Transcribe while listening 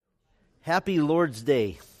Happy Lord's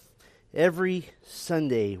Day. Every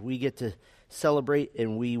Sunday we get to celebrate,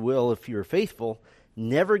 and we will, if you're faithful,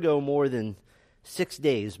 never go more than 6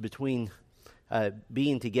 days between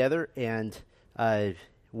being together, and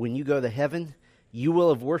when you go to heaven, you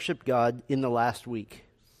will have worshiped God in the last week,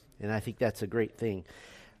 and I think that's a great thing.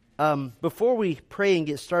 Before we pray and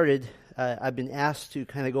get started, I've been asked to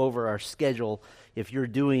kind of go over our schedule if you're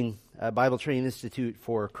doing Bible Training Institute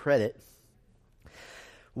for credit.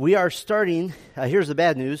 We are starting, here's the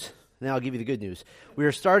bad news, now I'll give you the good news. We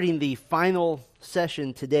are starting the final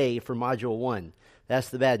session today for Module 1. That's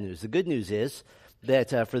the bad news. The good news is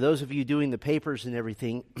that for those of you doing the papers and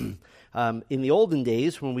everything, in the olden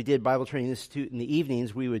days when we did Bible Training Institute in the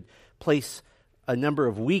evenings, we would place a number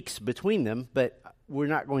of weeks between them, but we're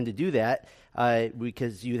not going to do that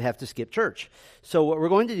because you'd have to skip church. So what we're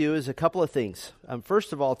going to do is a couple of things.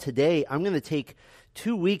 First of all, today I'm going to take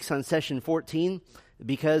 2 weeks on session 14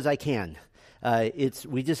 because I can.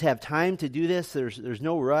 We just have time to do this. There's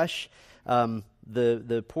no rush.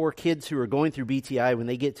 The poor kids who are going through BTI, when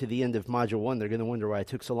they get to the end of Module 1, they're going to wonder why it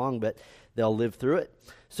took so long, but they'll live through it.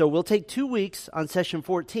 So we'll take 2 weeks on session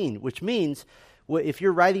 14, which means if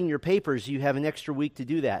you're writing your papers, you have an extra week to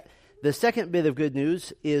do that. The second bit of good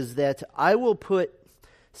news is that I will put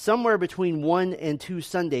somewhere between 1 and 2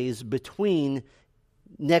 Sundays between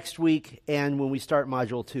next week and when we start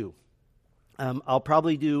Module 2. I'll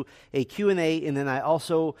probably do a Q&A, and then I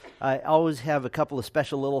always have a couple of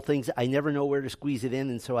special little things. I never know where to squeeze it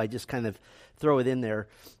in, and so I just kind of throw it in there.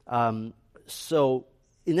 So,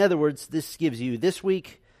 in other words, this gives you this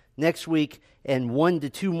week, next week, and 1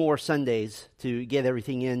 to 2 more Sundays to get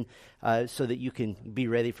everything in so that you can be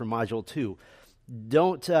ready for Module 2.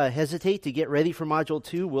 Don't hesitate to get ready for Module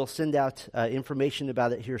 2. We'll send out information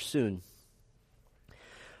about it here soon.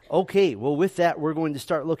 Okay, well, with that, we're going to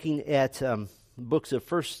start looking at books of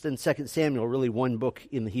 1st and 2nd Samuel, really one book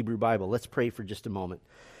in the Hebrew Bible. Let's pray for just a moment.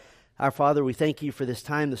 Our Father, we thank you for this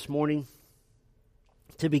time this morning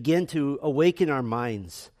to begin to awaken our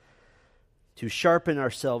minds, to sharpen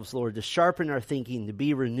ourselves, Lord, to sharpen our thinking, to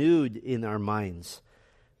be renewed in our minds.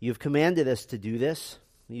 You've commanded us to do this.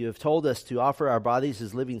 You have told us to offer our bodies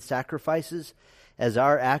as living sacrifices, as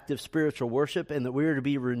our act of spiritual worship, and that we are to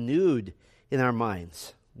be renewed in our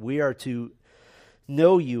minds. We are to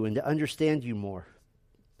know you and to understand you more.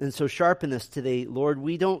 And so sharpen us today, Lord.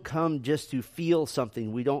 We don't come just to feel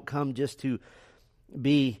something. We don't come just to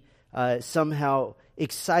be somehow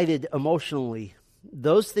excited emotionally.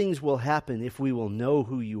 Those things will happen if we will know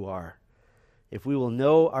who you are. If we will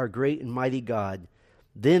know our great and mighty God,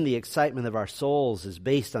 then the excitement of our souls is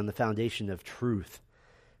based on the foundation of truth.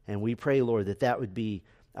 And we pray, Lord, that would be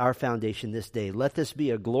our foundation this day. Let this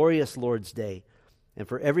be a glorious Lord's Day. And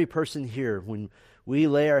for every person here, when we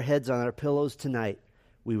lay our heads on our pillows tonight,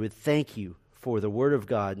 we would thank you for the Word of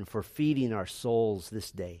God and for feeding our souls this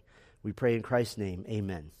day. We pray in Christ's name,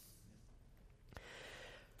 amen.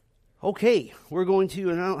 Okay, we're going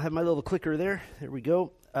to, and I don't have my little clicker there. There we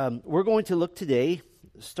go. We're going to look today,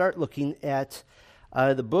 start looking at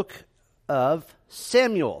the book of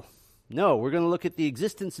Samuel. No, we're going to look at the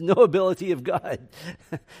existence and knowability of God.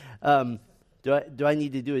 Do I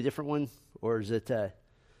need to do a different one? Or is it,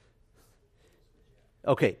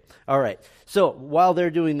 okay, all right. So while they're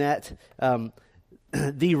doing that,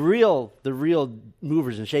 the real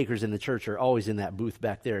movers and shakers in the church are always in that booth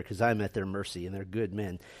back there because I'm at their mercy and they're good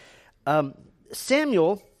men.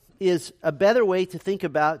 Samuel is a better way to think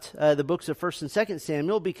about the books of 1st and 2nd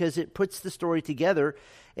Samuel because it puts the story together.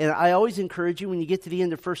 And I always encourage you, when you get to the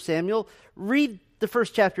end of 1 Samuel, read the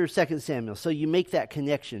first chapter of 2 Samuel, so you make that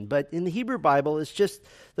connection. But in the Hebrew Bible, it's just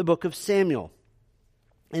the book of Samuel.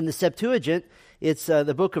 In the Septuagint, it's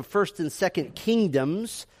the book of 1st and 2nd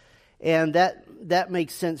Kingdoms, and that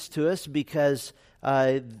makes sense to us because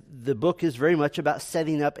the book is very much about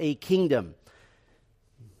setting up a kingdom.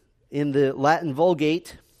 In the Latin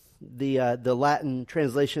Vulgate, the Latin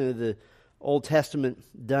translation of the Old Testament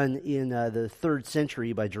done in the 3rd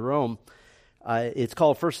century by Jerome, it's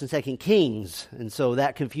called 1st and 2nd Kings, and so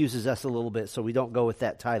that confuses us a little bit, so we don't go with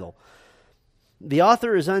that title. The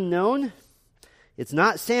author is unknown. It's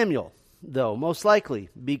not Samuel, though, most likely,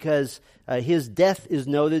 because his death is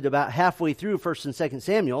noted about halfway through 1st and 2nd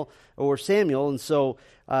Samuel, and so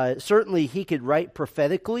certainly he could write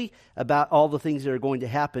prophetically about all the things that are going to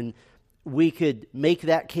happen. We could make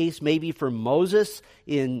that case maybe for Moses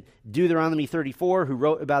in Deuteronomy 34, who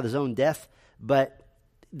wrote about his own death, but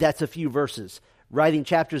that's a few verses, writing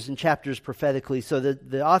chapters and chapters prophetically. So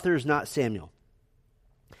the author is not Samuel.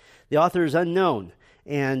 The author is unknown.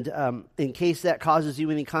 And in case that causes you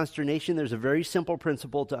any consternation, there's a very simple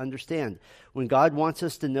principle to understand. When God wants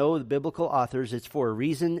us to know the biblical authors, it's for a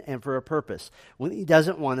reason and for a purpose. When he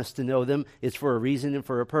doesn't want us to know them, it's for a reason and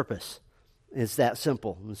for a purpose. It's that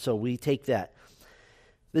simple. And so we take that.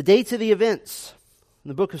 The dates of the events in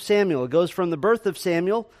the book of Samuel, it goes from the birth of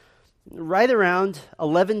Samuel right around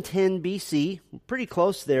 1110 BC, pretty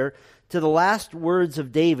close there, to the last words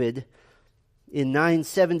of David in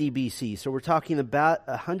 970 BC. So we're talking about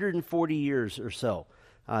 140 years or so.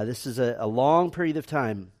 This is a long period of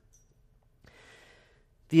time.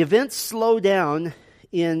 The events slow down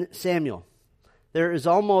in Samuel. There is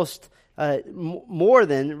almost more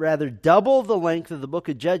than, rather double the length of the book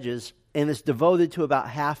of Judges, and it's devoted to about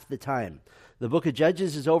half the time. The book of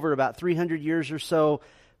Judges is over about 300 years or so,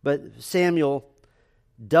 but Samuel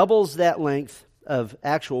doubles that length of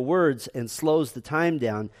actual words and slows the time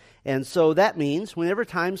down. And so that means whenever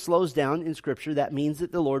time slows down in Scripture, that means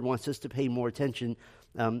that the Lord wants us to pay more attention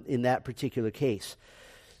in that particular case.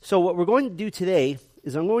 So what we're going to do today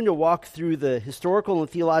is I'm going to walk through the historical and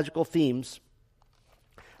theological themes.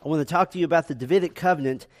 I want to talk to you about the Davidic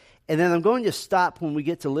covenant, and then I'm going to stop when we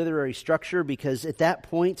get to literary structure, because at that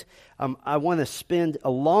point I want to spend a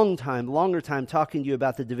longer time talking to you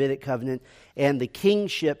about the Davidic covenant and the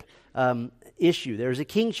kingship issue. There's a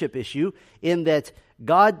kingship issue in that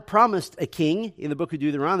God promised a king in the book of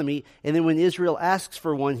Deuteronomy, and then when Israel asks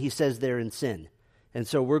for one, he says they're in sin. And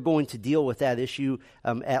so we're going to deal with that issue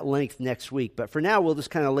at length next week. But for now, we'll just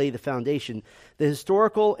kind of lay the foundation. The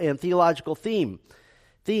historical and theological themes.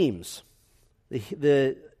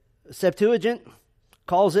 The Septuagint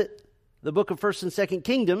calls it the book of 1st and 2nd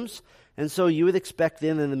Kingdoms, and so you would expect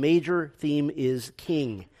then that the major theme is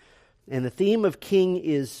king. And the theme of king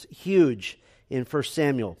is huge in 1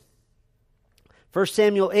 Samuel. 1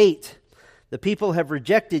 Samuel 8, the people have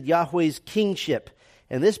rejected Yahweh's kingship,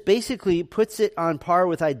 and this basically puts it on par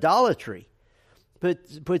with idolatry.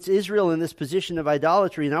 Puts Israel in this position of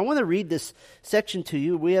idolatry. And I want to read this section to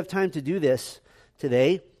you. We have time to do this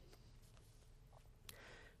today.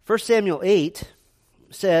 1 Samuel 8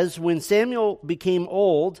 says, "When Samuel became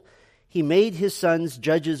old, he made his sons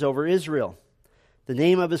judges over Israel. The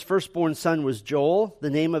name of his firstborn son was Joel, the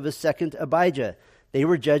name of his second Abijah. They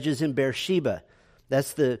were judges in Beersheba."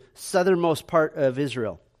 That's the southernmost part of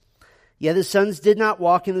Israel. "Yet his sons did not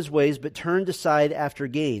walk in his ways, but turned aside after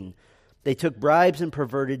gain. They took bribes and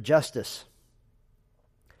perverted justice.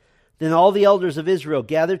 Then all the elders of Israel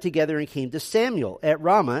gathered together and came to Samuel at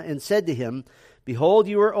Ramah and said to him, 'Behold,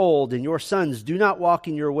 you are old, and your sons do not walk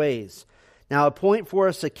in your ways. Now appoint for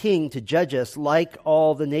us a king to judge us like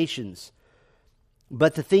all the nations.'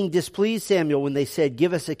 But the thing displeased Samuel when they said,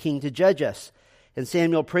 'Give us a king to judge us.' And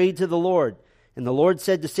Samuel prayed to the Lord. And the Lord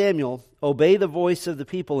said to Samuel, 'Obey the voice of the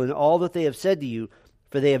people in all that they have said to you,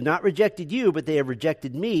 for they have not rejected you, but they have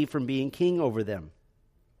rejected me from being king over them.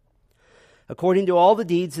 According to all the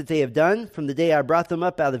deeds that they have done, from the day I brought them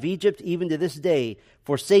up out of Egypt, even to this day,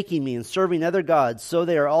 forsaking me and serving other gods, so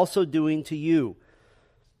they are also doing to you.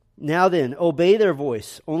 Now then, obey their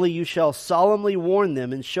voice, only you shall solemnly warn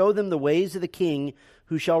them and show them the ways of the king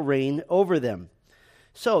who shall reign over them.'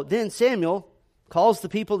 So then Samuel calls the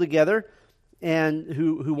people together and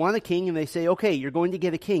who want a king, and they say, okay, you're going to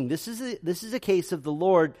get a king. This is a case of the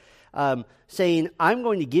Lord saying, I'm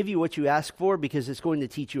going to give you what you ask for because it's going to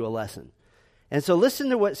teach you a lesson. And so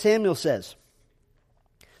listen to what Samuel says.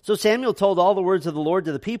 So Samuel told all the words of the Lord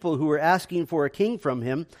to the people who were asking for a king from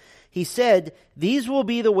him. He said, 'These will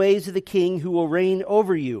be the ways of the king who will reign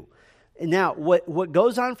over you.'" And now, what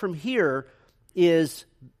goes on from here is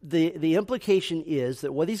the implication is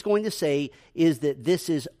that what he's going to say is that this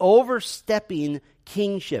is overstepping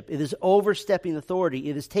kingship. It is overstepping authority.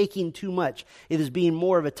 It is taking too much. It is being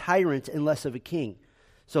more of a tyrant and less of a king.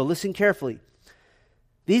 So listen carefully.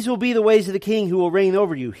 "These will be the ways of the king who will reign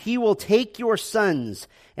over you. He will take your sons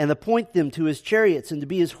and appoint them to his chariots and to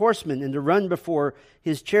be his horsemen and to run before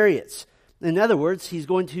his chariots." In other words, he's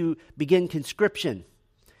going to begin conscription.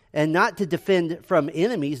 And not to defend from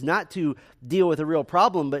enemies, not to deal with a real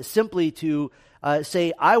problem, but simply to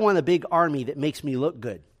say, I want a big army that makes me look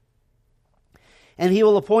good. "And he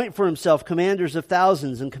will appoint for himself commanders of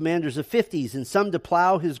thousands and commanders of 50s, and some to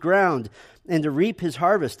plow his ground and to reap his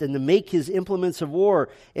harvest and to make his implements of war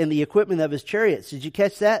and the equipment of his chariots." Did you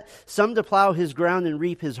catch that? Some to plow his ground and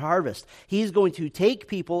reap his harvest. He's going to take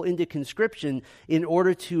people into conscription in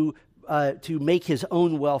order to make his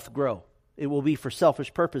own wealth grow. It will be for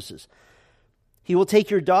selfish purposes. "He will take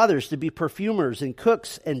your daughters to be perfumers and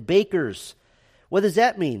cooks and bakers." What does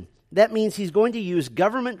that mean? That means he's going to use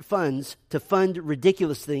government funds to fund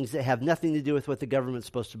ridiculous things that have nothing to do with what the government's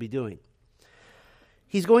supposed to be doing.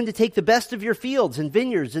 He's going to take the best of your fields and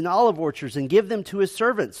vineyards and olive orchards and give them to his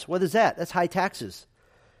servants. What is that? That's high taxes.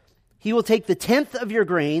 He will take the 10th of your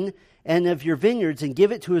grain and of your vineyards and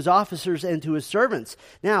give it to his officers and to his servants.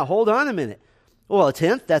 Now, hold on a minute. Well, a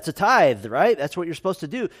 10th, that's a tithe, right? That's what you're supposed to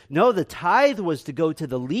do. No, the tithe was to go to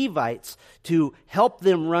the Levites to help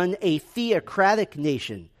them run a theocratic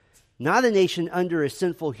nation, not a nation under a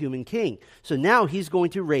sinful human king. So now he's going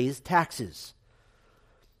to raise taxes.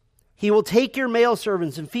 He will take your male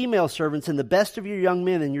servants and female servants and the best of your young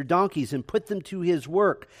men and your donkeys and put them to his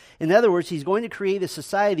work. In other words, he's going to create a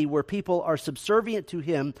society where people are subservient to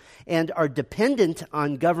him and are dependent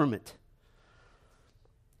on government.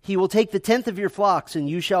 He will take the 10th of your flocks, and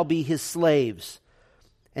you shall be his slaves.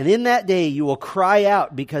 And in that day you will cry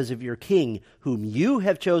out because of your king, whom you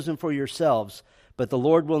have chosen for yourselves, but the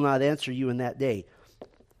Lord will not answer you in that day.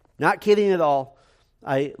 Not kidding at all.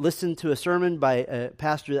 I listened to a sermon by a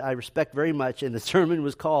pastor that I respect very much, and the sermon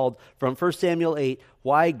was called, from 1 Samuel 8,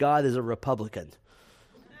 Why God is a Republican.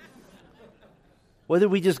 What did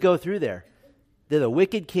we just go through there? That a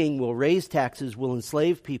wicked king will raise taxes, will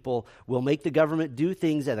enslave people, will make the government do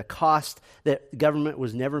things at a cost that government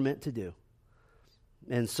was never meant to do.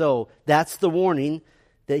 And so that's the warning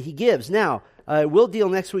that he gives. Now, we'll deal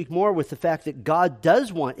next week more with the fact that God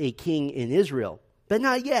does want a king in Israel, but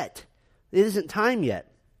not yet. It isn't time yet.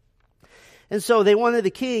 And so they wanted a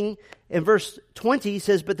king. And verse 20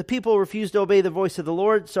 says, but the people refused to obey the voice of the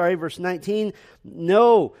Lord. Verse 19,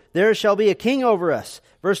 no, there shall be a king over us.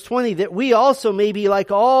 Verse 20, that we also may be like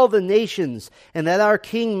all the nations, and that our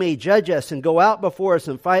king may judge us and go out before us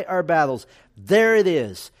and fight our battles. There it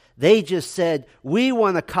is. They just said, we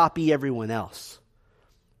want to copy everyone else.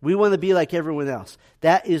 We want to be like everyone else.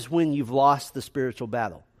 That is when you've lost the spiritual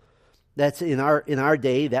battle. That's in our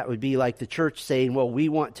day, that would be like the church saying, well, we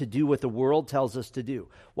want to do what the world tells us to do.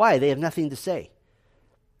 Why? They have nothing to say.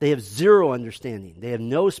 They have zero understanding. They have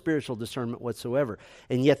no spiritual discernment whatsoever.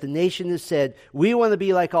 And yet the nation has said, we want to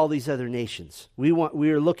be like all these other nations. We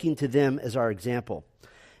are looking to them as our example.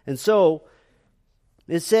 And so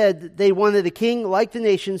it said they wanted a king like the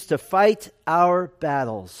nations to fight our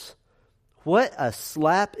battles. What a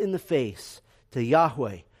slap in the face to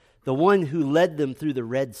Yahweh, the one who led them through the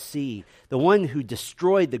Red Sea, the one who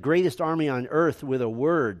destroyed the greatest army on earth with a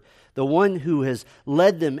word, the one who has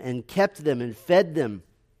led them and kept them and fed them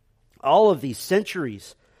all of these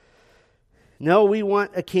centuries. No, we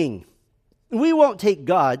want a king. We won't take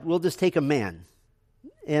God, we'll just take a man.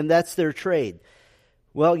 And that's their trade.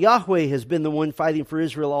 Well, Yahweh has been the one fighting for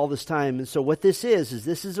Israel all this time. And so what this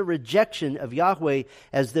is a rejection of Yahweh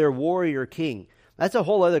as their warrior king. That's a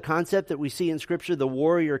whole other concept that we see in Scripture, the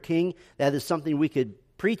warrior king. That is something we could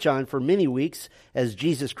preach on for many weeks, as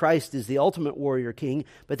Jesus Christ is the ultimate warrior king,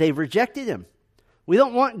 but they've rejected him. We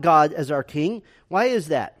don't want God as our king. Why is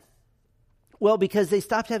that? Well, because they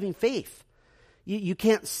stopped having faith. You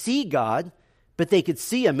can't see God, but they could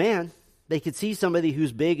see a man. They could see somebody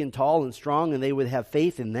who's big and tall and strong, and they would have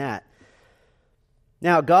faith in that.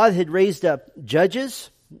 Now, God had raised up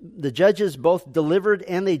judges. The judges both delivered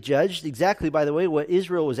and they judged. Exactly, by the way, what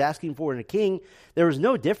Israel was asking for in a king. There was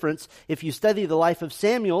no difference. If you study the life of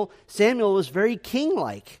Samuel, Samuel was very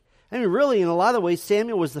king-like. I mean, really, in a lot of ways,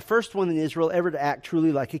 Samuel was the first one in Israel ever to act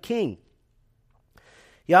truly like a king.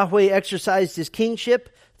 Yahweh exercised his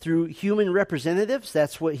kingship through human representatives.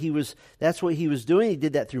 That's what he was doing. He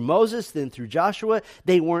did that through Moses, then through Joshua.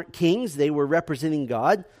 They weren't kings. They were representing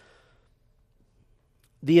God.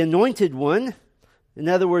 The anointed one, in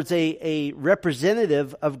other words, a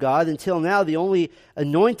representative of God. Until now, the only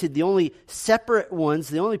anointed, the only separate ones,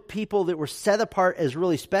 the only people that were set apart as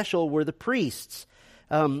really special were the priests.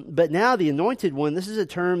 But now the anointed one, this is a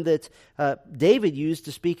term that David used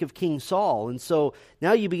to speak of King Saul. And so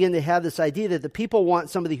now you begin to have this idea that the people want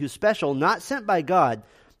somebody who's special, not sent by God,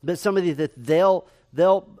 but somebody that they'll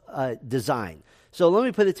design. So let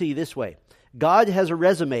me put it to you this way. God has a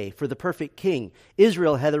resume for the perfect king.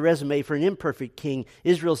 Israel had a resume for an imperfect king.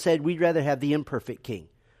 Israel said, we'd rather have the imperfect king.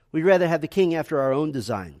 We'd rather have the king after our own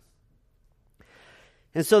design.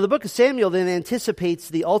 And so the book of Samuel then anticipates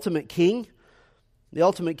the ultimate king. The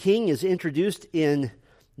ultimate king is introduced in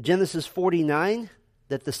Genesis 49,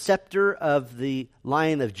 that the scepter of the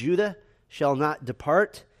Lion of Judah shall not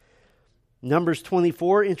depart. Numbers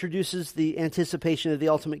 24 introduces the anticipation of the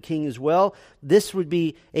ultimate king as well. This would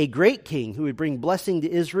be a great king who would bring blessing to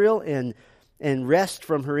Israel and rest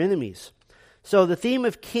from her enemies. So the theme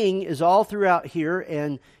of king is all throughout here,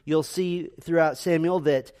 and you'll see throughout Samuel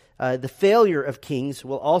that the failure of kings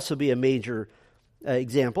will also be a major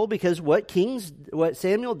example, because what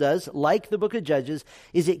Samuel does, like the book of Judges,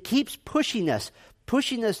 is it keeps pushing us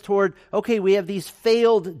pushing us toward, okay, we have these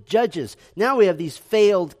failed judges. Now we have these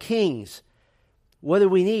failed kings. What do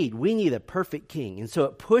we need? We need a perfect king. And so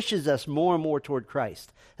it pushes us more and more toward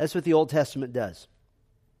Christ. That's what the Old Testament does.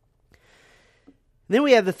 Then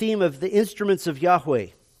we have the theme of the instruments of Yahweh.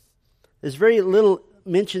 There's very little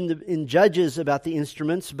mentioned in Judges about the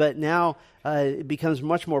instruments, but now it becomes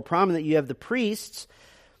much more prominent. You have the priests.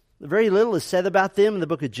 Very little is said about them in the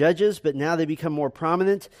book of Judges, but now they become more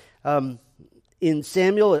prominent. In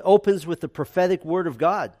Samuel, it opens with the prophetic word of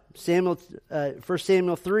God. 1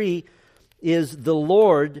 Samuel 3 is the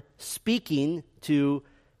Lord speaking to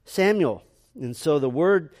Samuel. And so the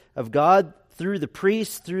word of God through the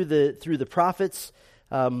priests, through the prophets,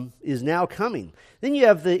 is now coming. Then you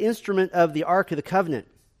have the instrument of the Ark of the Covenant.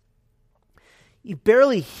 You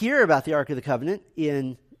barely hear about the Ark of the Covenant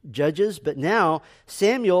in Judges, but now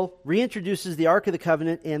Samuel reintroduces the Ark of the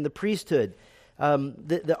Covenant and the priesthood.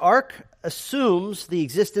 The Ark assumes the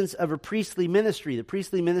existence of a priestly ministry. The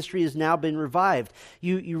priestly ministry has now been revived.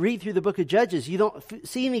 You read through the book of Judges, you don't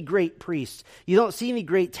see any great priests. You don't see any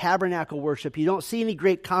great tabernacle worship. You don't see any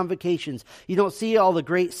great convocations. You don't see all the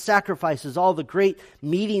great sacrifices, all the great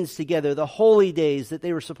meetings together, the holy days that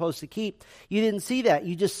they were supposed to keep. You didn't see that.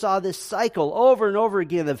 You just saw this cycle over and over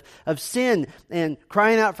again of sin and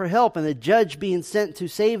crying out for help and the judge being sent to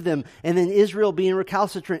save them, and then Israel being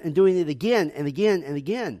recalcitrant and doing it again and again and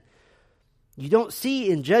again. You don't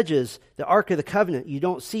see in Judges the Ark of the Covenant. You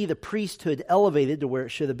don't see the priesthood elevated to where it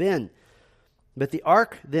should have been. But the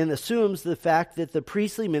Ark then assumes the fact that the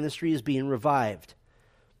priestly ministry is being revived.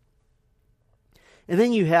 And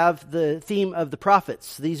then you have the theme of the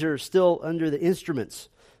prophets. These are still under the instruments.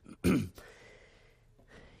 In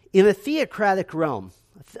a theocratic realm,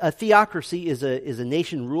 a theocracy is a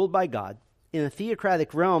nation ruled by God. In a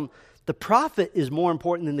theocratic realm, the prophet is more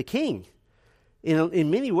important than the king. In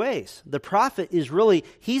many ways, the prophet is really,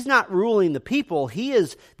 he's not ruling the people. He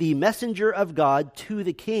is the messenger of God to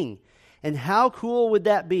the king. And how cool would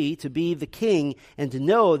that be to be the king and to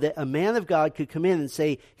know that a man of God could come in and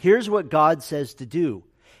say, here's what God says to do.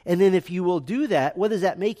 And then if you will do that, what does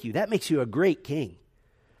that make you? That makes you a great king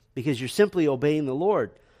because you're simply obeying the Lord.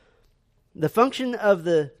 The function of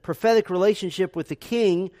the prophetic relationship with the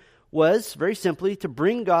king was, very simply, to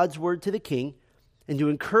bring God's word to the king and to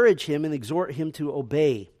encourage him and exhort him to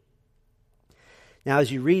obey. Now, as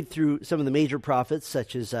you read through some of the major prophets,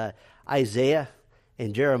 such as Isaiah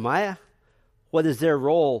and Jeremiah, what does their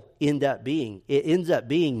role end up being? It ends up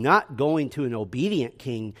being not going to an obedient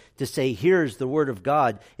king to say, here's the word of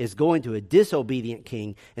God. It's going to a disobedient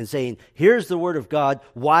king and saying, here's the word of God.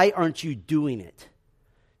 Why aren't you doing it?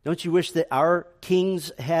 Don't you wish that our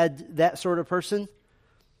kings had that sort of person?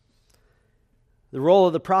 The role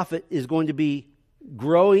of the prophet is going to be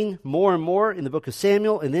growing more and more in the book of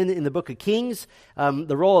Samuel, and then in the book of Kings,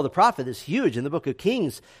 the role of the prophet is huge. In the book of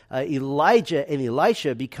Kings, Elijah and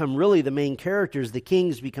Elisha become really the main characters. The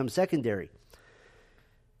kings become secondary.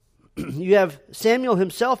 You have Samuel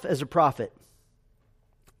himself as a prophet.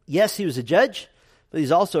 Yes, he was a judge, but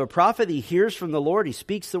he's also a prophet. He hears from the Lord. He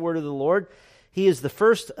speaks the word of the Lord. He is the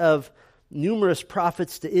first of numerous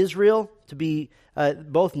prophets to Israel to be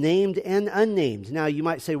both named and unnamed. Now, you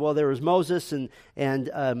might say, well, there was Moses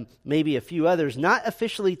and maybe a few others, not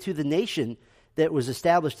officially to the nation that was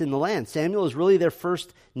established in the land. Samuel is really their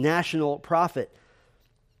first national prophet.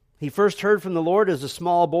 He first heard from the Lord as a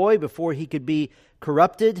small boy before he could be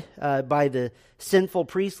corrupted by the sinful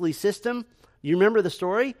priestly system. You remember the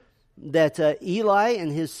story? That Eli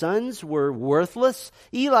and his sons were worthless.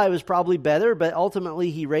 Eli was probably better, but ultimately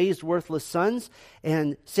he raised worthless sons.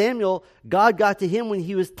 And Samuel, God got to him when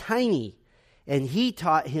he was tiny, and he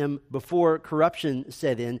taught him before corruption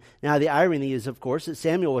set in. Now the irony is, of course, that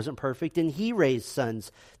Samuel wasn't perfect, and he raised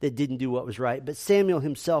sons that didn't do what was right, but Samuel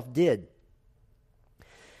himself did.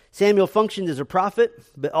 Samuel functioned as a prophet,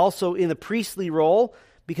 but also in a priestly role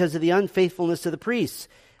because of the unfaithfulness of the priests.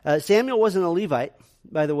 Samuel wasn't a Levite,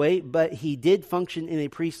 by the way, but he did function in a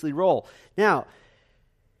priestly role. Now,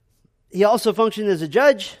 he also functioned as a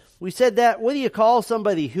judge. We said that. What do you call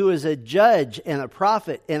somebody who is a judge and a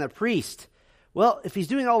prophet and a priest? Well, if he's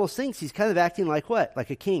doing all those things, he's kind of acting like what? Like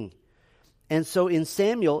a king. And so in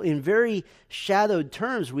Samuel, in very shadowed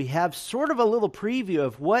terms, we have sort of a little preview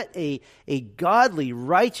of what a godly,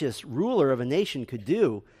 righteous ruler of a nation could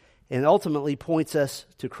do, and ultimately points us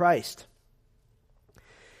to Christ.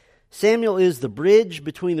 Samuel is the bridge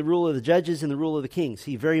between the rule of the judges and the rule of the kings.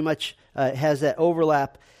 He very much has that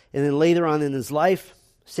overlap. And then later on in his life,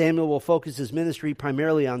 Samuel will focus his ministry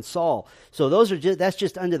primarily on Saul. So that's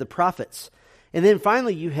just under the prophets. And then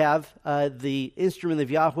finally you have the instrument of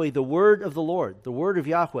Yahweh, the word of the Lord, the word of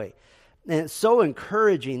Yahweh. And it's so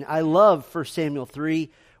encouraging. I love 1 Samuel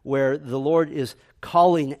 3, where the Lord is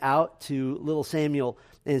calling out to little Samuel,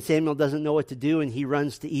 and Samuel doesn't know what to do, and he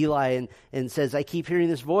runs to Eli and says, I keep hearing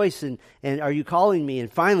this voice, and are you calling me?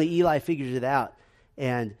 And finally Eli figures it out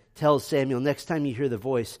and tells Samuel, next time you hear the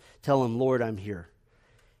voice, tell him, Lord, I'm here.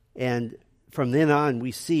 And from then on,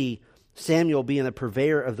 we see Samuel being a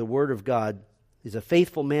purveyor of the Word of God. He's a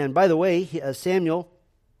faithful man. By the way, Samuel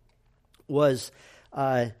was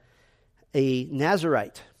a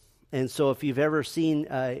Nazirite. And so if you've ever seen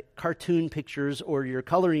cartoon pictures or your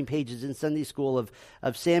coloring pages in Sunday school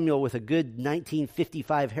of Samuel with a good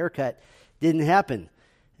 1955 haircut, didn't happen.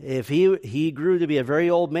 If he grew to be a very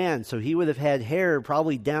old man, so he would have had hair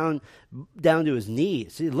probably down to his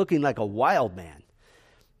knees, looking like a wild man,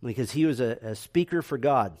 because he was a speaker for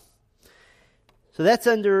God. So that's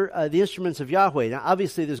under the instruments of Yahweh. Now,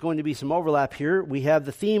 obviously, there's going to be some overlap here. We have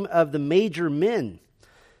the theme of the major men.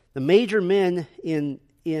 The major men in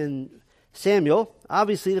Samuel,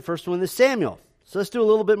 obviously the first one is Samuel. So let's do a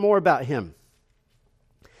little bit more about him.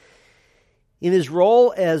 In his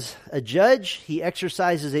role as a judge, he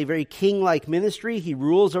exercises a very king-like ministry. He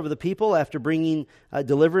rules over the people after bringing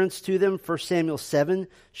deliverance to them. 1 Samuel 7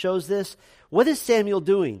 shows this. What is Samuel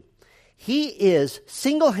doing? He is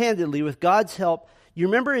single-handedly, with God's help. You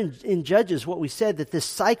remember in Judges what we said, that this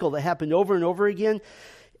cycle that happened over and over again,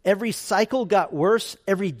 every cycle got worse,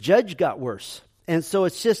 every judge got worse. And so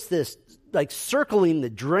it's just this, like circling the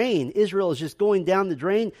drain. Israel is just going down the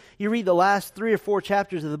drain. You read the last 3 or 4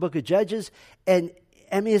 chapters of the book of Judges, and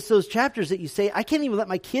I mean, it's those chapters that you say, I can't even let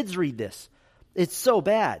my kids read this. It's so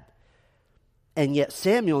bad. And yet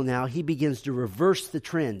Samuel now, he begins to reverse the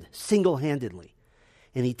trend single-handedly.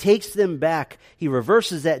 And he takes them back. He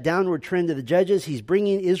reverses that downward trend of the Judges. He's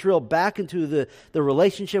bringing Israel back into the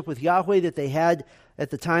relationship with Yahweh that they had at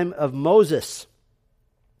the time of Moses.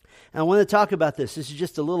 And I want to talk about this. This is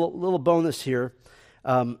just a little bonus here.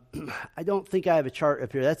 I don't think I have a chart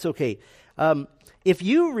up here. That's okay. If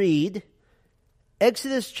you read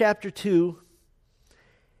Exodus chapter 2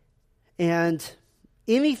 and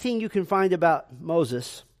anything you can find about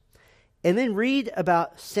Moses, and then read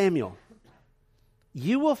about Samuel,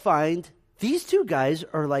 you will find these two guys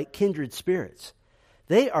are like kindred spirits.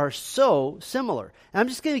 They are so similar. And I'm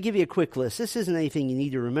just going to give you a quick list. This isn't anything you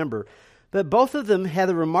need to remember. But both of them had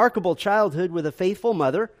a remarkable childhood with a faithful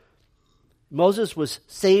mother. Moses was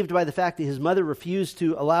saved by the fact that his mother refused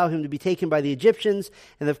to allow him to be taken by the Egyptians.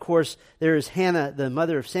 And of course, there is Hannah, the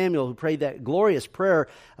mother of Samuel, who prayed that glorious prayer.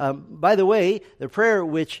 By the way, the prayer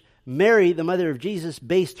which Mary, the mother of Jesus,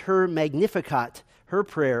 based her Magnificat, her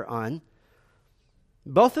prayer on.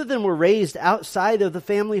 Both of them were raised outside of the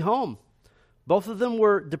family home. Both of them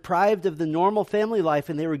were deprived of the normal family life,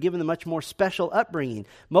 and they were given a much more special upbringing.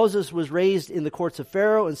 Moses was raised in the courts of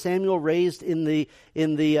Pharaoh, and Samuel raised in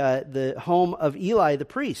the home of Eli the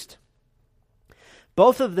priest.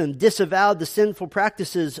 Both of them disavowed the sinful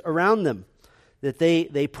practices around them, that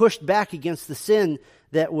they pushed back against the sin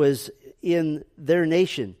that was in their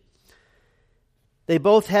nation. They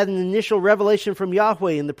both had an initial revelation from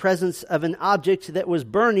Yahweh in the presence of an object that was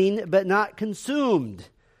burning but not consumed.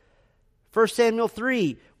 1 Samuel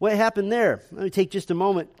 3, what happened there? Let me take just a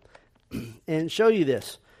moment and show you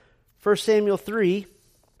this. 1 Samuel 3,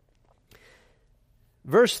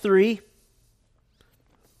 verse 3,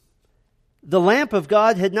 the lamp of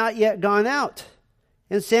God had not yet gone out,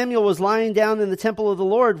 and Samuel was lying down in the temple of the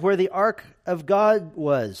Lord where the ark of God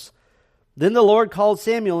was. Then the Lord called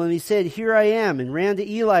Samuel, and he said, Here I am, and ran to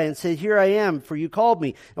Eli and said, Here I am, for you called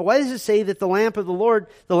me. Now, why does it say that the lamp of the Lord,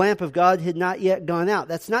 the lamp of God, had not yet gone out?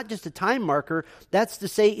 That's not just a time marker. That's to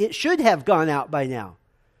say it should have gone out by now.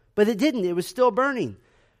 But it didn't. It was still burning.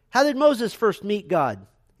 How did Moses first meet God?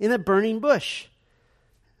 In a burning bush.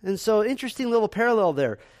 And so, interesting little parallel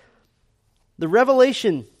there. The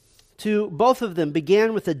revelation to both of them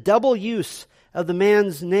began with a double use of the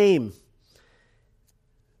man's name.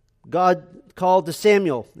 God called to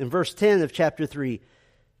Samuel in verse 10 of chapter 3,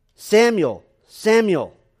 Samuel,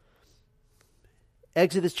 Samuel.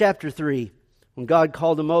 Exodus chapter 3, when God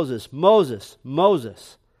called to Moses, Moses,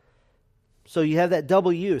 Moses. So you have that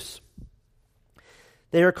double use.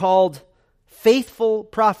 They are called faithful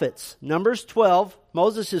prophets. Numbers 12,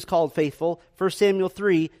 Moses is called faithful. 1 Samuel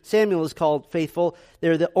 3, Samuel is called faithful.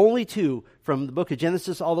 They're the only two from the book of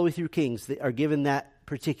Genesis all the way through Kings that are given that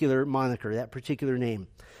particular moniker, that particular name.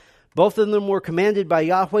 Both of them were commanded by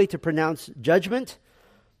Yahweh to pronounce judgment.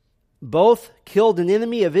 Both killed an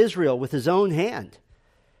enemy of Israel with his own hand.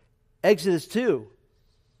 Exodus 2,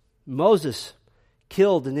 Moses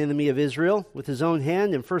killed an enemy of Israel with his own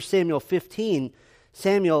hand. In 1 Samuel 15,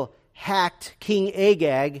 Samuel hacked King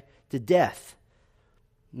Agag to death.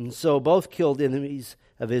 And so both killed enemies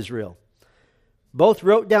of Israel. Both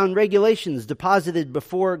wrote down regulations deposited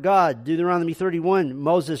before God. Deuteronomy 31,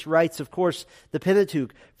 Moses writes, of course, the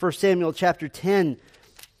Pentateuch. 1 Samuel chapter 10,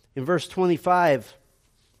 in verse 25,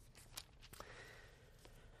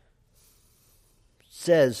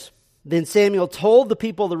 says, Then Samuel told the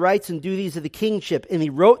people the rights and duties of the kingship, and he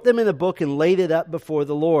wrote them in a book and laid it up before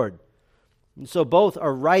the Lord. And so both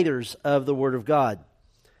are writers of the Word of God.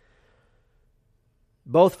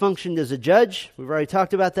 Both functioned as a judge. We've already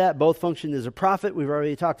talked about that. Both functioned as a prophet. We've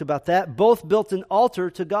already talked about that. Both built an altar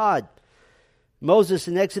to God. Moses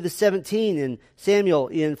in Exodus 17 and Samuel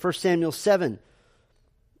in 1 Samuel 7.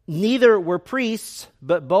 Neither were priests,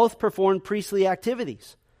 but both performed priestly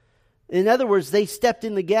activities. In other words, they stepped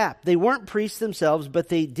in the gap. They weren't priests themselves, but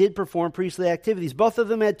they did perform priestly activities. Both of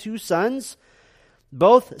them had 2 sons.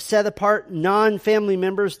 Both set apart non-family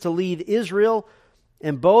members to lead Israel,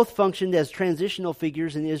 and both functioned as transitional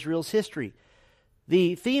figures in Israel's history.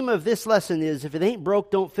 The theme of this lesson is, if it ain't broke,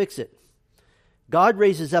 don't fix it. God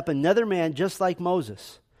raises up another man just like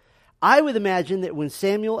Moses. I would imagine that when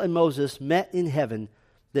Samuel and Moses met in heaven,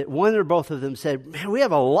 that one or both of them said, man, we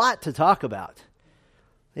have a lot to talk about.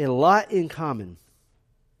 They had a lot in common.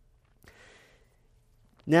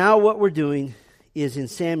 Now what we're doing is in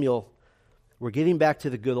Samuel, we're getting back to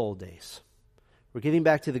the good old days. We're getting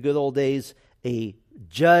back to the good old days. A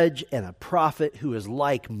judge and a prophet who is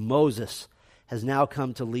like Moses has now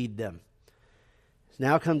come to lead them. Has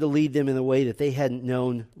now come to lead them in a way that they hadn't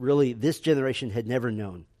known, really, this generation had never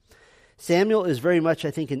known. Samuel is very much,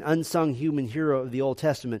 I think, an unsung human hero of the Old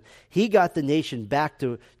Testament. He got the nation back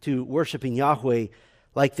to worshiping Yahweh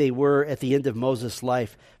like they were at the end of Moses'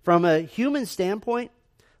 life. From a human standpoint,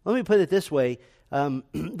 let me put it this way.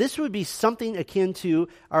 This would be something akin to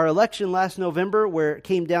our election last November, where it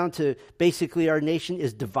came down to basically our nation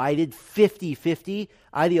is divided 50-50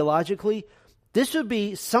 ideologically. This would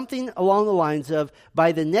be something along the lines of,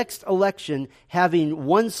 by the next election, having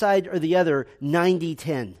one side or the other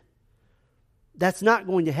 90-10. That's not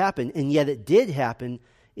going to happen, and yet it did happen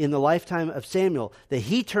in the lifetime of Samuel, that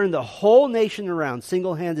he turned the whole nation around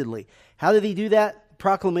single-handedly. How did he do that?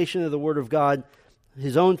 Proclamation of the Word of God,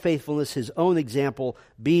 his own faithfulness, his own example,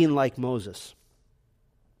 being like Moses.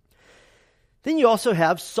 Then you also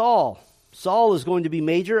have Saul. Saul is going to be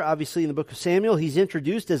major, obviously, in the book of Samuel. He's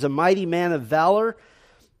introduced as a mighty man of valor,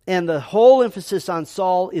 and the whole emphasis on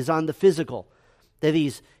Saul is on the physical, that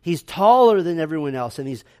he's taller than everyone else, and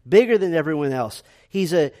he's bigger than everyone else.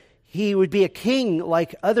 He would be a king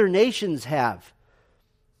like other nations have.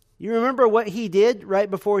 You remember what he did right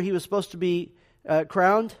before he was supposed to be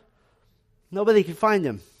crowned? Nobody could find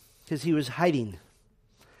him because he was hiding.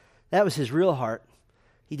 That was his real heart.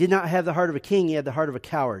 He did not have the heart of a king. He had the heart of a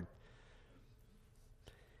coward.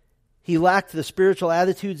 He lacked the spiritual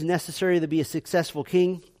attitudes necessary to be a successful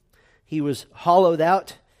king. He was hollowed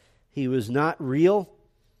out. He was not real.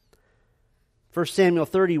 1 Samuel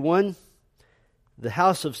 31, the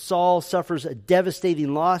house of Saul suffers a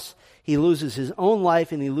devastating loss. He loses his own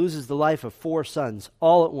life and he loses the life of 4 sons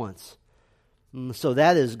all at once. So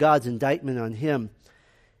that is God's indictment on him.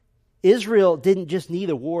 Israel didn't just need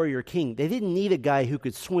a warrior king. They didn't need a guy who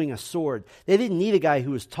could swing a sword. They didn't need a guy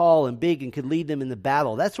who was tall and big and could lead them in the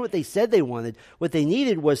battle. That's what they said they wanted. What they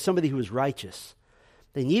needed was somebody who was righteous.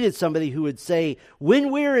 They needed somebody who would say,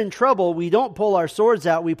 when we're in trouble, we don't pull our swords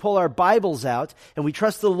out, we pull our Bibles out, and we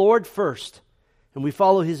trust the Lord first, and we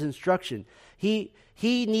follow his instruction. He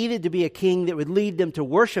needed to be a king that would lead them to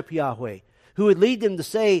worship Yahweh, who would lead them to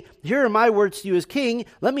say, here are my words to you as king.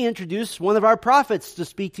 Let me introduce one of our prophets to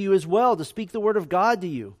speak to you as well, to speak the word of God to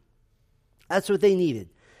you. That's what they needed.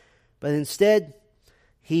 But instead,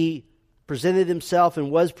 he presented himself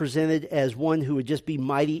and was presented as one who would just be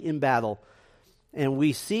mighty in battle. And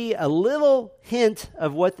we see a little hint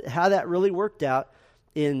of how that really worked out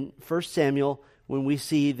in 1 Samuel when we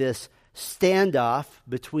see this standoff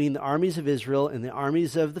between the armies of Israel and the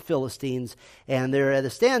armies of the Philistines. And they're at a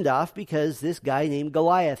standoff because this guy named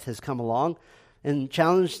Goliath has come along and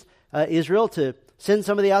challenged Israel to send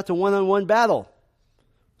somebody out to one-on-one battle.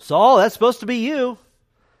 Saul, that's supposed to be you.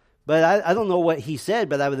 But I don't know what he said,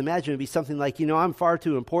 but I would imagine it would be something like, I'm far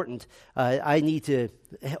too important. I need to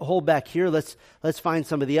hold back here. Let's find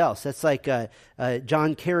somebody else. That's like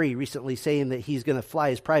John Kerry recently saying that he's going to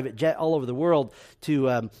fly his private jet all over the world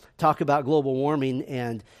to talk about global warming,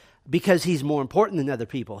 and because he's more important than other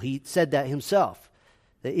people. He said that himself.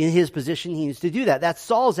 That in his position, he needs to do that. That's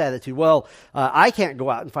Saul's attitude. Well, I can't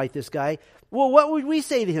go out and fight this guy. Well, what would we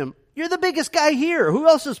say to him? You're the biggest guy here. Who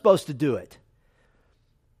else is supposed to do it?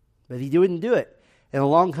 But he wouldn't do it. And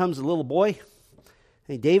along comes a little boy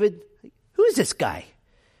Hey, David, who is this guy?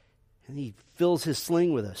 And he fills his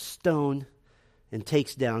sling with a stone and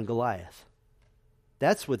takes down Goliath.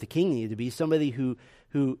 That's what the king needed to be, somebody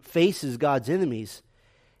who faces God's enemies.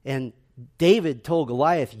 And David told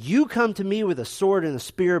Goliath, you come to me with a sword and a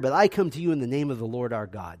spear, but I come to you in the name of the Lord our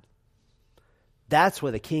God. That's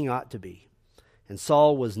what a king ought to be. And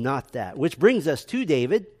Saul was not that. Which brings us to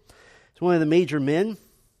David. He's one of the major men.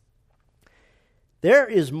 There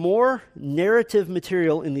is more narrative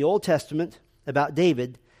material in the Old Testament about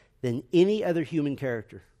David than any other human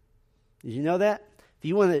character. Did you know that?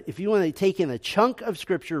 If you want to take in a chunk of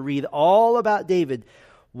Scripture, read all about David,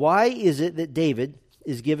 why is it that David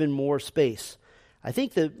is given more space? I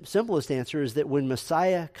think the simplest answer is that when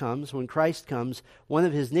Messiah comes, when Christ comes, one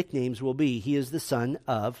of his nicknames will be, he is the son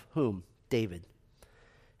of whom? David.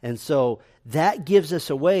 And so that gives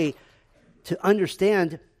us a way to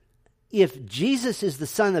understand, if Jesus is the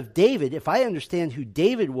son of David, if I understand who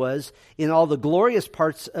David was in all the glorious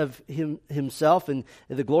parts of himself and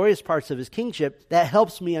the glorious parts of his kingship, that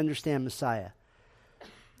helps me understand Messiah.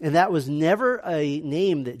 And that was never a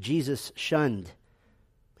name that Jesus shunned.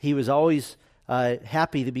 He was always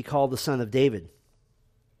happy to be called the son of David.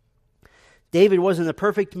 David wasn't a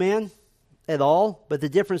perfect man at all, but the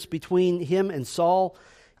difference between him and Saul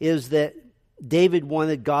is that David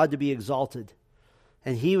wanted God to be exalted.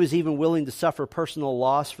 And he was even willing to suffer personal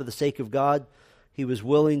loss for the sake of God. He was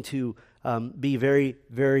willing to be very,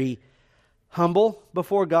 very humble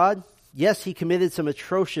before God. Yes, he committed some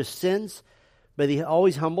atrocious sins, but he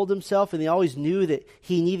always humbled himself, and he always knew that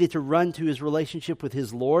he needed to run to his relationship with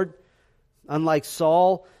his Lord. Unlike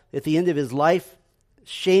Saul, at the end of his life,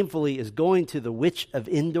 shamefully is going to the witch of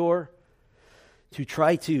Endor to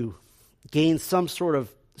try to gain some sort of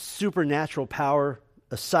supernatural power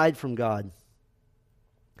aside from God.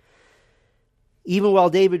 Even while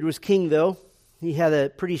David was king, though, he had a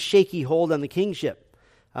pretty shaky hold on the kingship.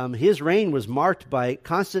 His reign was marked by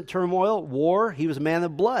constant turmoil, war. He was a man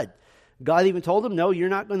of blood. God even told him, no, you're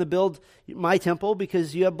not going to build my temple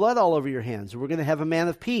because you have blood all over your hands. We're going to have a man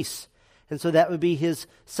of peace. And so that would be his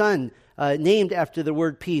son, named after the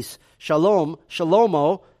word peace, Shalom,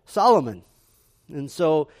 Shalomo, Solomon. And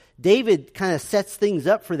so David kind of sets things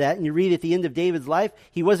up for that. And you read at the end of David's life,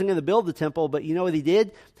 he wasn't going to build the temple, but you know what he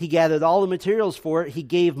did? He gathered all the materials for it. He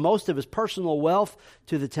gave most of his personal wealth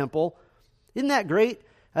to the temple. Isn't that great?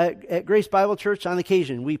 At Grace Bible Church, on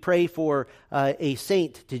occasion, we pray for a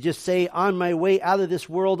saint to just say, on my way out of this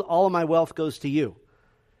world, all of my wealth goes to you.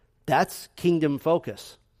 That's kingdom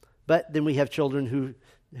focus. But then we have children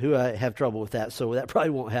who have trouble with that, so that probably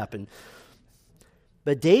won't happen.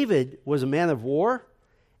 But David was a man of war,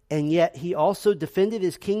 and yet he also defended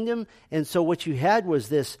his kingdom. And so what you had was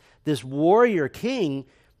this warrior king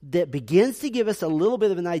that begins to give us a little bit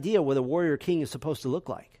of an idea what a warrior king is supposed to look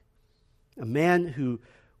like. A man who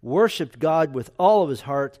worshiped God with all of his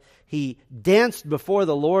heart. He danced before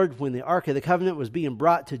the Lord when the Ark of the Covenant was being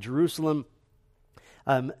brought to Jerusalem,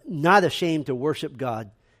 not ashamed to worship God,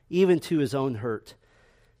 even to his own hurt.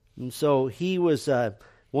 And so he was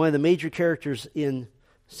one of the major characters in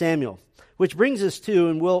Samuel. Which brings us to,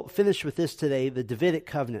 and we'll finish with this today, the Davidic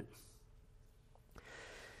covenant.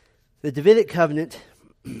 The Davidic covenant,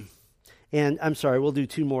 and I'm sorry, we'll do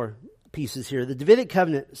two more pieces here. The Davidic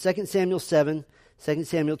covenant, 2 Samuel 7, 2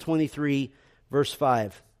 Samuel 23, verse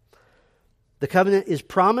 5. The covenant is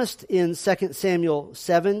promised in 2 Samuel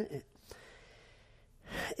 7,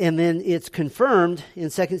 and then it's confirmed in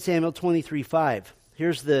 2 Samuel 23, 5.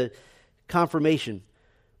 Here's the confirmation.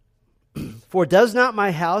 For does not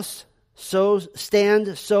my house so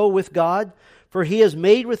stand so with God? For he has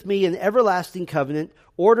made with me an everlasting covenant,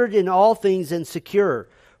 ordered in all things and secure.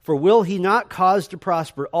 For will he not cause to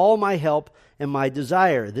prosper all my help and my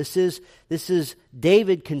desire? This is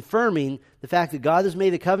David confirming the fact that God has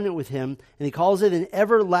made a covenant with him, and he calls it an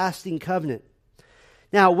everlasting covenant.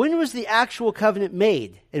 Now, when was the actual covenant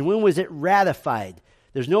made, and when was it ratified?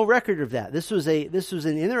 There's no record of that. This was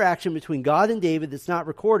an interaction between God and David that's not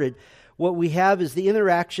recorded. What we have is the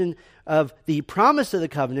interaction of the promise of the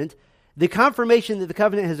covenant, the confirmation that the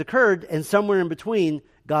covenant has occurred, and somewhere in between,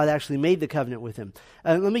 God actually made the covenant with him.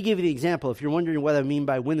 Let me give you the example if you're wondering what I mean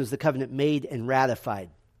by when was the covenant made and ratified.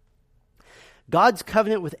 God's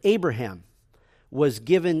covenant with Abraham was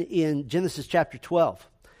given in Genesis chapter 12.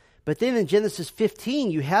 But then in Genesis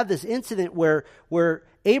 15, you have this incident where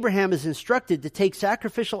Abraham is instructed to take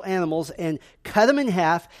sacrificial animals and cut them in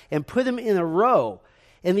half and put them in a row.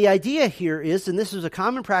 And the idea here is, and this was a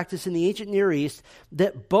common practice in the ancient Near East,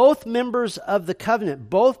 that both members of the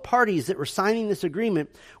covenant, both parties that were signing this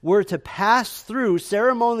agreement, were to pass through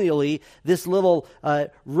ceremonially this little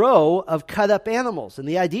row of cut up animals. And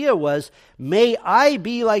the idea was, may I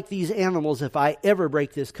be like these animals if I ever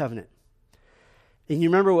break this covenant. And you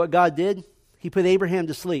remember what God did? He put Abraham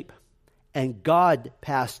to sleep. And God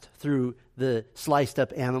passed through the sliced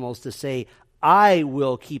up animals to say, I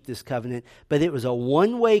will keep this covenant. But it was a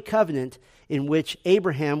one-way covenant in which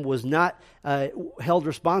Abraham was not held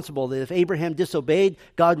responsible. That if Abraham disobeyed,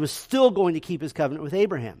 God was still going to keep his covenant with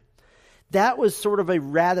Abraham. That was sort of a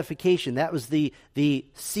ratification. That was the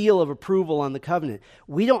seal of approval on the covenant.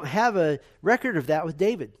 We don't have a record of that with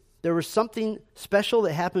David. There was something special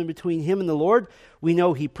that happened between him and the Lord. We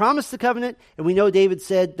know he promised the covenant, and we know David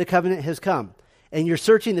said the covenant has come. And you're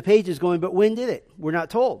searching the pages going, but when did it? We're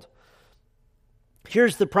not told.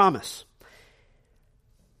 Here's the promise.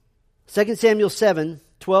 2 Samuel 7,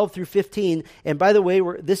 12 through 15. And by the way,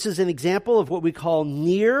 this is an example of what we call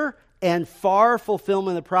near and far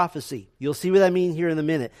fulfillment of prophecy. You'll see what I mean here in a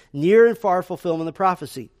minute. Near and far fulfillment of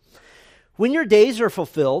prophecy. When your days are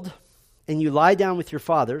fulfilled and you lie down with your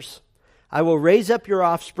fathers, I will raise up your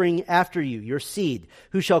offspring after you, your seed,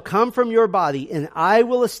 who shall come from your body, and I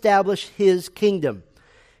will establish his kingdom.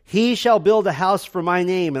 He shall build a house for my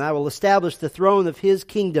name, and I will establish the throne of his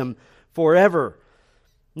kingdom forever.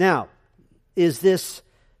 Now, is this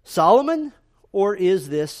Solomon or is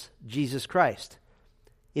this Jesus Christ?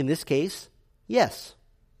 In this case, yes.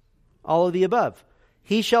 All of the above.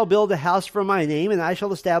 He shall build a house for my name, and I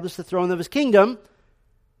shall establish the throne of his kingdom.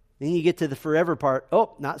 Then you get to the forever part.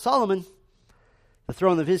 Oh, not Solomon. The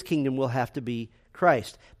throne of his kingdom will have to be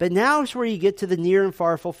Christ. But now is where you get to the near and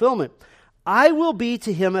far fulfillment. I will be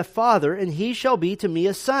to him a father, and he shall be to me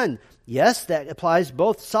a son. Yes, that applies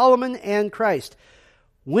both Solomon and Christ.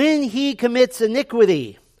 When he commits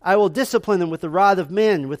iniquity, I will discipline him with the rod of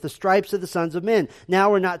men, with the stripes of the sons of men.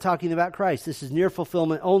 Now we're not talking about Christ. This is near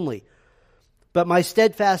fulfillment only. But my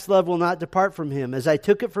steadfast love will not depart from him, as I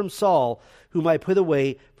took it from Saul, whom I put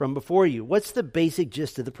away from before you. What's the basic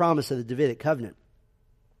gist of the promise of the Davidic covenant?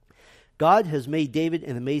 God has made David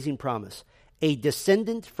an amazing promise. A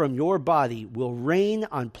descendant from your body will reign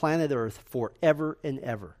on planet Earth forever and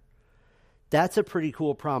ever. That's a pretty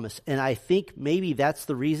cool promise. And I think maybe that's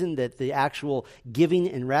the reason that the actual giving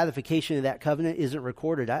and ratification of that covenant isn't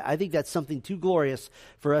recorded. I think that's something too glorious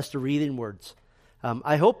for us to read in words.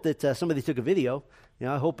 I hope that somebody took a video. You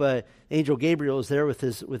know, I hope Angel Gabriel is there with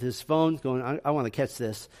his phone going, I want to catch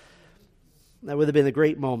this. That would have been a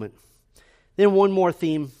great moment. Then one more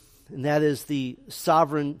theme, and that is the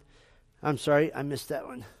sovereign. I'm sorry, I missed that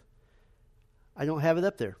one. I don't have it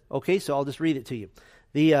up there. Okay, so I'll just read it to you.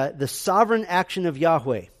 The sovereign action of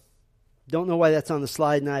Yahweh. Don't know why that's on the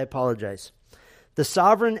slide, and I apologize. The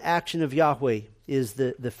sovereign action of Yahweh is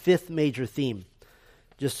the fifth major theme.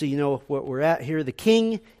 Just so you know what we're at here. The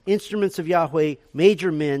king, instruments of Yahweh,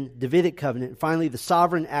 major men, Davidic covenant, and finally the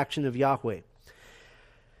sovereign action of Yahweh.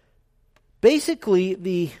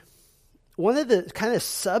 Basically, one of the kind of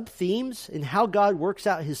sub-themes in how God works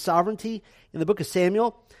out his sovereignty in the book of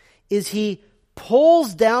Samuel is he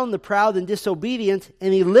pulls down the proud and disobedient,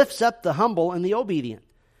 and he lifts up the humble and the obedient.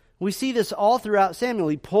 We see this all throughout Samuel.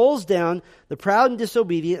 He pulls down the proud and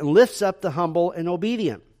disobedient and lifts up the humble and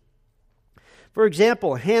obedient. For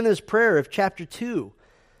example, Hannah's prayer of chapter 2.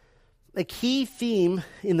 A key theme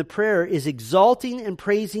in the prayer is exalting and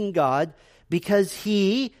praising God because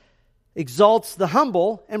he exalts the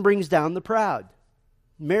humble and brings down the proud.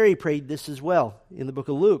 Mary prayed this as well in the book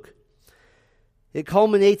of Luke. It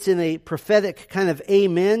culminates in a prophetic kind of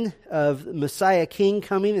amen of Messiah King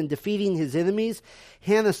coming and defeating his enemies.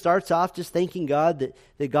 Hannah starts off just thanking God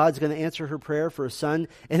that God's going to answer her prayer for a son.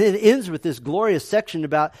 And it ends with this glorious section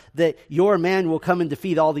about that your man will come and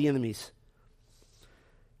defeat all the enemies.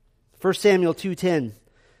 1 Samuel 2:10.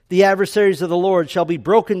 The adversaries of the Lord shall be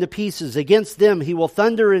broken to pieces. Against them he will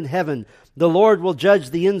thunder in heaven. The Lord will judge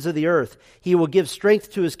the ends of the earth. He will give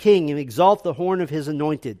strength to his king and exalt the horn of his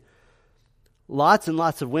anointed. Lots and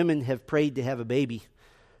lots of women have prayed to have a baby.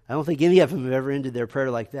 I don't think any of them have ever ended their prayer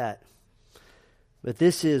like that. But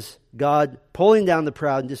this is God pulling down the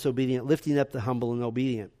proud and disobedient, lifting up the humble and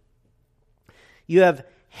obedient. You have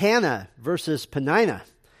Hannah versus Peninnah.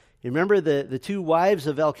 You remember the two wives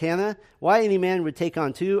of Elkanah? Why any man would take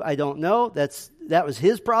on two, I don't know. That was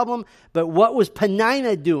his problem. But what was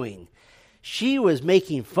Peninnah doing? She was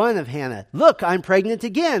making fun of Hannah. Look, I'm pregnant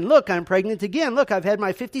again. Look, I'm pregnant again. Look, I've had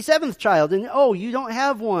my 57th child. And oh, you don't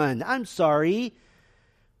have one. I'm sorry.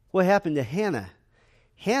 What happened to Hannah?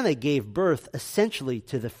 Hannah gave birth essentially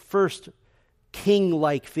to the first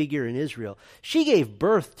king-like figure in Israel. She gave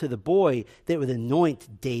birth to the boy that would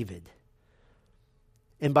anoint David.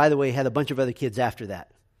 And by the way, had a bunch of other kids after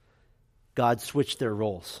that. God switched their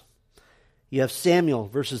roles. You have Samuel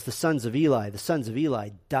versus the sons of Eli. The sons of Eli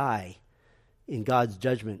die in God's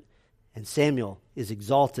judgment, and Samuel is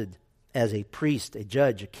exalted as a priest, a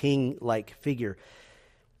judge, a king-like figure.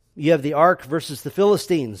 You have the ark versus the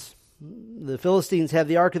Philistines. The Philistines have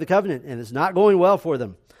the Ark of the Covenant, and it's not going well for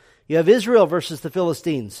them. You have Israel versus the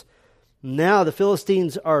Philistines. Now the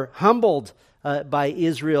Philistines are humbled by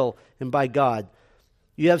Israel and by God.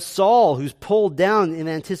 You have Saul, who's pulled down in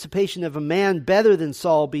anticipation of a man better than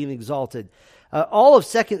Saul being exalted. All of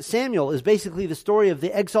 2 Samuel is basically the story of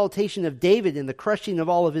the exaltation of David and the crushing of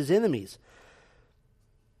all of his enemies.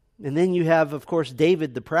 And then you have, of course,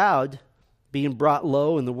 David the proud being brought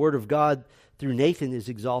low, and the word of God through Nathan is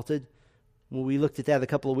exalted. Well, we looked at that a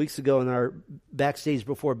couple of weeks ago in our Backstage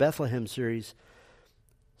Before Bethlehem series.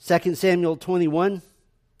 2 Samuel 21,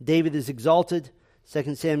 David is exalted.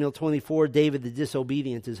 2 Samuel 24, David the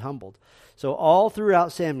disobedient is humbled. So all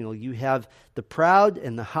throughout Samuel, you have the proud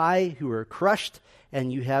and the high who are crushed,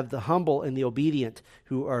 and you have the humble and the obedient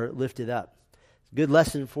who are lifted up. Good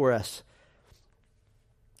lesson for us.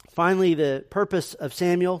 Finally, the purpose of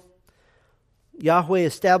Samuel. Yahweh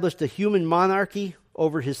established a human monarchy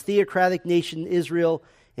over his theocratic nation Israel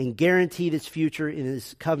and guaranteed its future in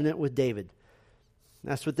his covenant with David.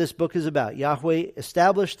 That's what this book is about. Yahweh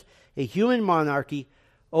established a human monarchy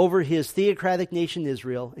over his theocratic nation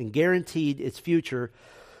Israel and guaranteed its future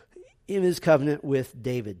in his covenant with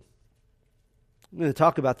David. I'm going to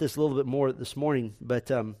talk about this a little bit more this morning, but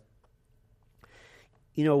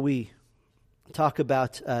we talk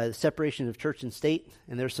about separation of church and state,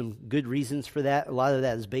 and there's some good reasons for that. A lot of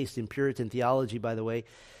that is based in Puritan theology, by the way.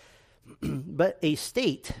 But a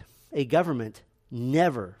state, a government,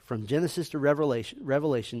 never, from Genesis to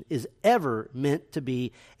Revelation, is ever meant to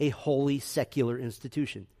be a holy secular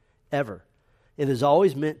institution. Ever. It is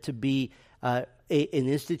always meant to be an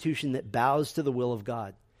institution that bows to the will of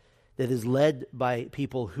God, that is led by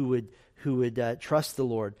people who would trust the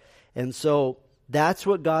Lord. And so that's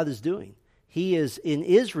what God is doing. He is in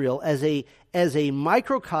Israel as a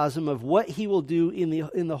microcosm of what he will do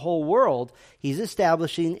in the whole world. He's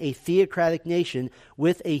establishing a theocratic nation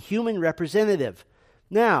with a human representative.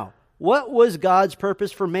 Now, what was God's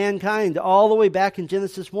purpose for mankind all the way back in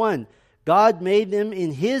Genesis 1? God made them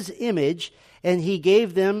in his image, and he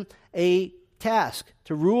gave them a task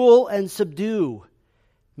to rule and subdue.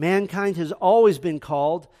 Mankind has always been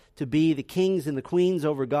called to be the kings and the queens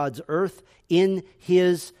over God's earth in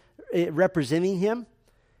his representing him.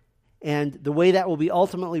 And the way that will be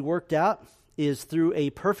ultimately worked out is through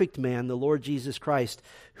a perfect man, the Lord Jesus Christ,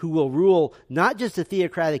 who will rule not just a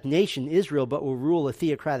theocratic nation, Israel, but will rule a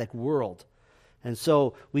theocratic world. And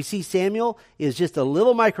so we see Samuel is just a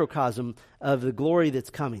little microcosm of the glory that's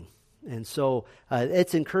coming. And so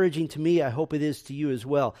it's encouraging to me. I hope it is to you as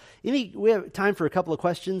well. We have time for a couple of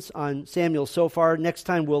questions on Samuel so far. Next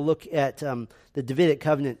time we'll look at the Davidic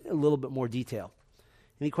covenant in a little bit more detail.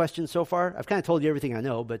 Any questions so far? I've kind of told you everything I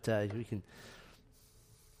know, but we can.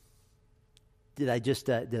 Did I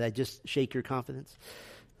just shake your confidence?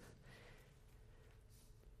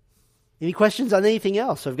 Any questions on anything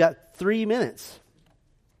else? I've got 3 minutes.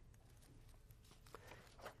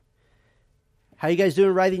 How you guys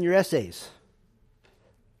doing writing your essays?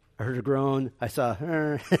 I heard a groan. I saw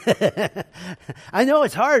her. I know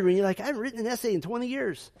it's hard when you're like, I haven't written an essay in 20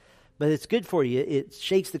 years. But it's good for you. It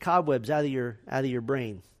shakes the cobwebs out of your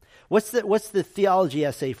brain. What's the theology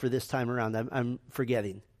essay for this time around? I'm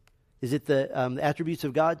forgetting. Is it the attributes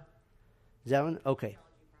of God? Is that one? Okay.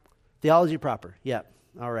 Theology proper. Yeah.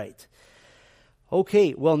 All right.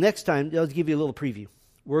 Okay. Well, next time, I'll give you a little preview.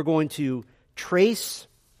 We're going to trace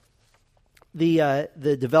the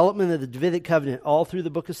development of the Davidic covenant all through the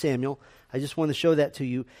book of Samuel. I just want to show that to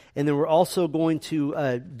you. And then we're also going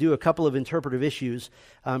to do a couple of interpretive issues,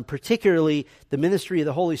 particularly the ministry of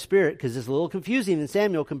the Holy Spirit, because it's a little confusing in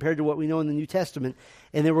Samuel compared to what we know in the New Testament.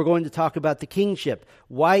 And then we're going to talk about the kingship.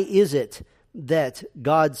 Why is it that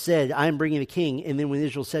God said, I'm bringing a king, and then when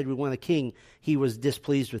Israel said we want a king, he was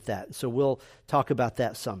displeased with that. So we'll talk about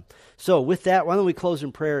that some. So with that, why don't we close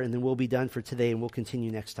in prayer, and then we'll be done for today, and we'll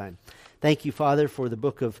continue next time. Thank you, Father, for the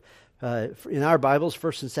book of, in our Bibles,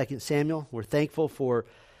 1 and 2 Samuel. We're thankful for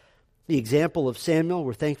the example of Samuel.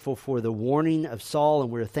 We're thankful for the warning of Saul,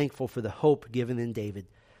 and we're thankful for the hope given in David.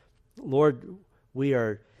 Lord, we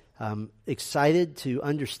are excited to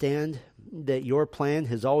understand that your plan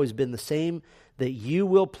has always been the same, that you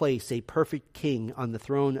will place a perfect king on the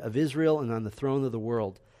throne of Israel and on the throne of the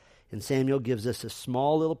world. And Samuel gives us a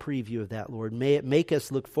small little preview of that, Lord. May it make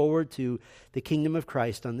us look forward to the kingdom of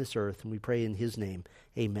Christ on this earth. And we pray in his name.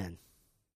 Amen.